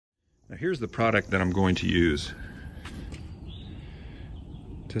Now here's the product that I'm going to use.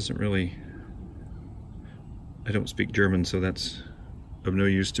 It doesn't really, I don't speak German, so that's of no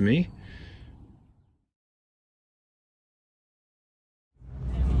use to me.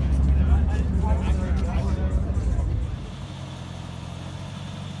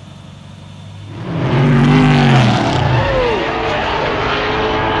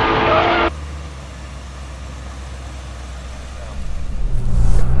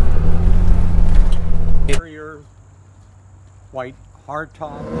 White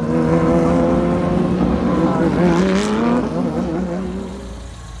hardtop.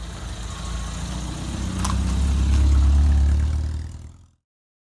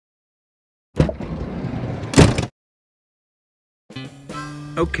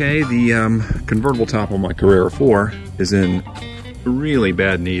 Okay, the convertible top on my Carrera 4 is in really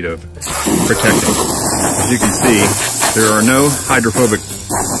bad need of protecting. As you can see, there are no hydrophobic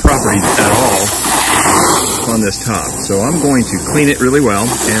properties at all on this top. So I'm going to clean it really well,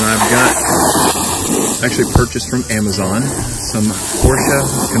 and I've got actually purchased from Amazon some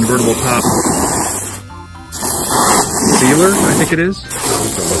Porsche Convertible top sealer, I think it is.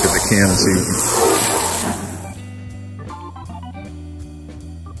 Let's look at the can and see.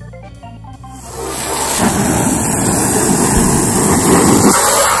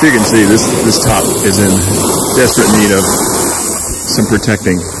 So you can see this top is in desperate need of some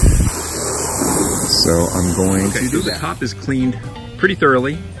protecting. So I'm going to do that. The top is cleaned pretty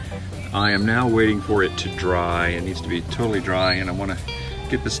thoroughly. I am now waiting for it to dry. It needs to be totally dry, and I want to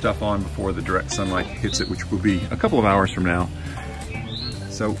get this stuff on before the direct sunlight hits it, which will be a couple of hours from now.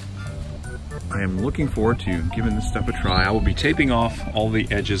 So I am looking forward to giving this stuff a try. I will be taping off all the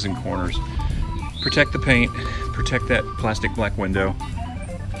edges and corners, protect the paint, protect that plastic black window,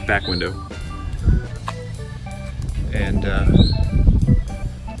 back window, and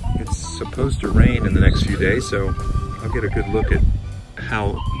it's supposed to rain in the next few days, so I'll get a good look at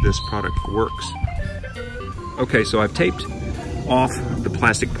how this product works. Okay, so I've taped off the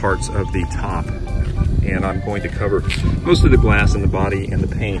plastic parts of the top, and I'm going to cover most of the glass in the body and the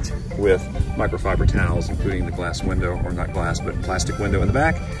paint with microfiber towels, including the glass window, or not glass, but plastic window in the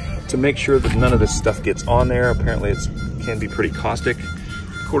back, to make sure that none of this stuff gets on there. Apparently it can be pretty caustic,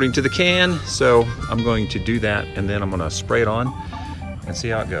 according to the can, so I'm going to do that, and then I'm going to spray it on and see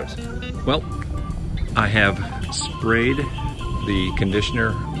how it goes. Well, I have sprayed the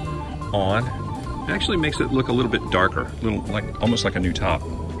conditioner on. It actually makes it look a little bit darker, almost like a new top.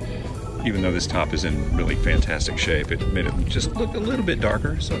 Even though this top is in really fantastic shape, it made it just look a little bit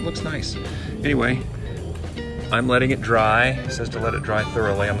darker, so it looks nice. Anyway, I'm letting it dry. It says to let it dry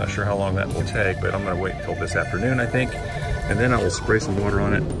thoroughly. I'm not sure how long that will take, but I'm going to wait until this afternoon, I think. And then I will spray some water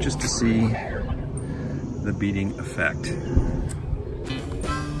on it just to see the beading effect.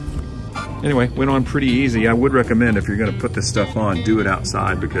 Anyway, went on pretty easy. I would recommend, if you're going to put this stuff on, do it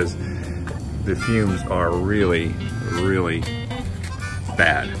outside, because the fumes are really, really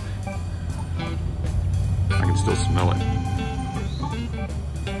bad. I can still smell it.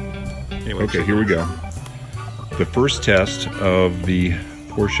 Anyway, okay, here we go. The first test of the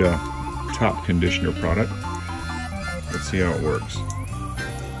Porsche top conditioner product. Let's see how it works.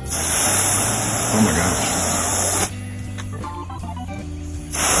 Oh my gosh.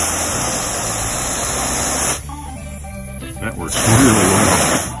 That works really well.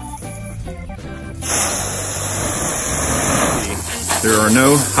 There are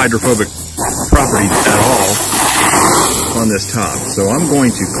no hydrophobic properties at all on this top. So I'm going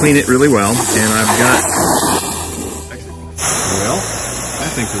to clean it really well, and I've got, well, I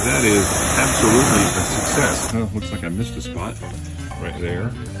think that is absolutely a success. Oh, looks like I missed a spot right there.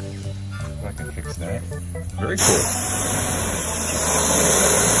 If I can fix that. Very cool.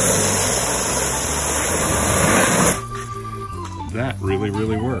 That really,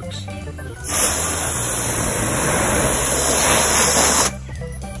 really works.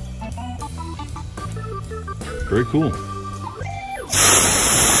 Very cool.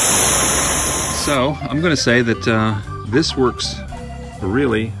 So I'm going to say that this works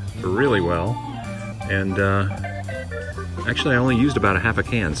really, really well, and actually I only used about a half a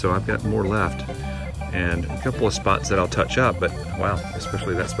can, so I've got more left, and a couple of spots that I'll touch up, but wow,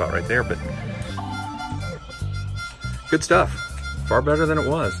 especially that spot right there. But good stuff. Far better than it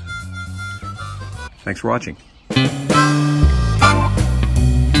was. Thanks for watching.